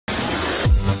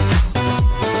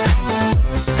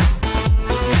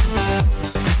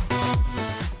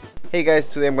Hey guys,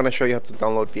 today I'm going to show you how to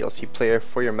download VLC player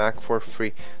for your Mac for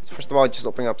free. So first of all, just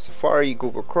open up Safari,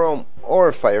 Google Chrome,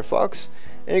 or Firefox,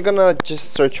 and you're gonna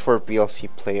just search for VLC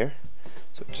player.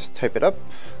 So just type it up,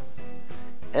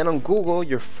 and on Google,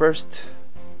 your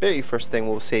very first thing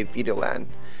will say Videoland,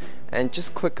 and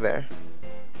just click there.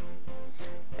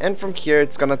 And from here,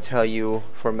 it's gonna tell you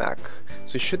for Mac.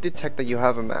 So it should detect that you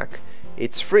have a Mac.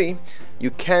 It's free.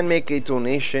 You can make a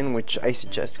donation, which I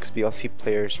suggest because VLC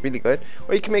player is really good,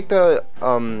 or you can make the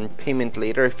payment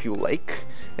later if you like,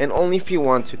 and only if you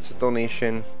want to. It's a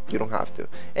donation, you don't have to.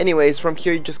 Anyways, from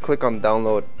here you just click on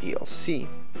download VLC,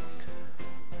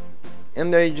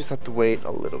 and there you just have to wait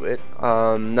a little bit.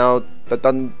 Now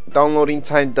the downloading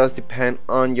time does depend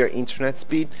on your internet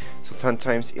speed, so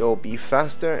sometimes it'll be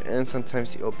faster and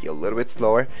sometimes it'll be a little bit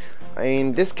slower.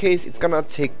 In this case, it's gonna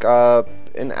take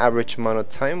an average amount of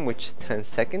time, which is 10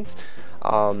 seconds.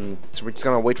 So we're just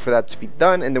gonna wait for that to be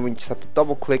done, and then we just have to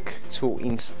double click to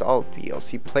install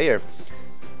VLC player.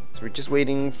 So we're just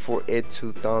waiting for it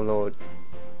to download,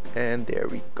 and there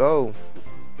we go.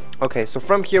 Okay, so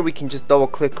from here we can just double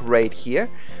click right here,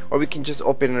 or we can just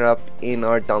open it up in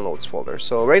our downloads folder.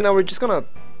 So right now we're just gonna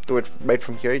do it right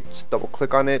from here. Just double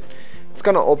click on it. It's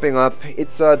gonna open up.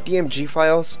 It's DMG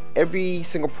files. Every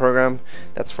single program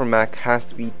that's for Mac has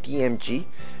to be DMG,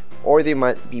 or they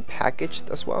might be packaged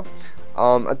as well.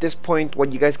 At this point,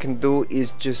 what you guys can do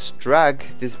is just drag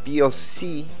this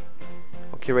VLC,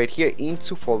 okay, right here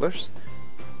into folders,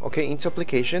 okay, into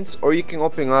applications, or you can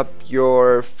open up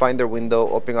your Finder window,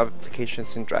 open up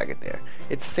applications, and drag it there.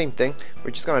 It's the same thing.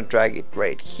 We're just gonna drag it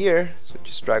right here. So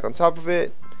just drag on top of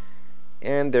it,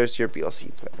 and there's your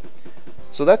VLC player.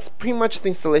 So that's pretty much the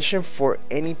installation for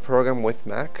any program with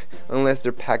Mac, unless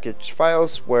they're packaged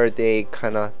files where they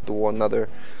kinda do another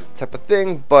type of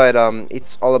thing, but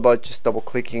it's all about just double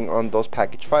clicking on those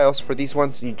packaged files. For these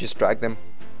ones, you just drag them.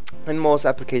 And most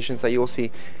applications that you will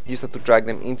see, you just have to drag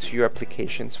them into your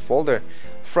applications folder.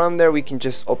 From there, we can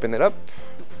just open it up,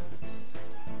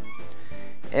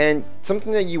 and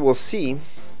something that you will see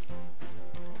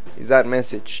is that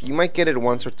message. You might get it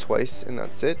once or twice, and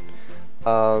that's it.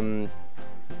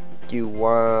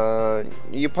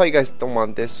 You probably guys don't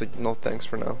want this, so no thanks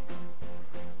for now.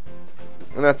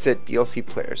 And that's it, VLC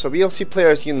player. So VLC player,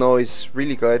 as you know, is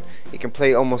really good. It can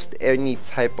play almost any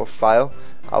type of file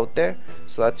out there,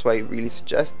 so that's why I really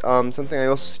suggest. Something I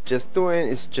also suggest doing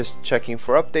is just checking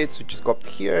for updates. So just go up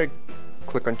here,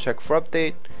 click on check for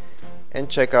update, and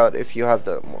check out if you have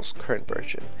the most current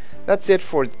version. That's it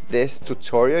for this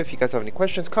tutorial. If you guys have any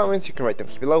questions, comments, you can write them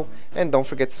here below, and don't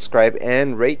forget to subscribe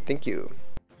and rate. Thank you.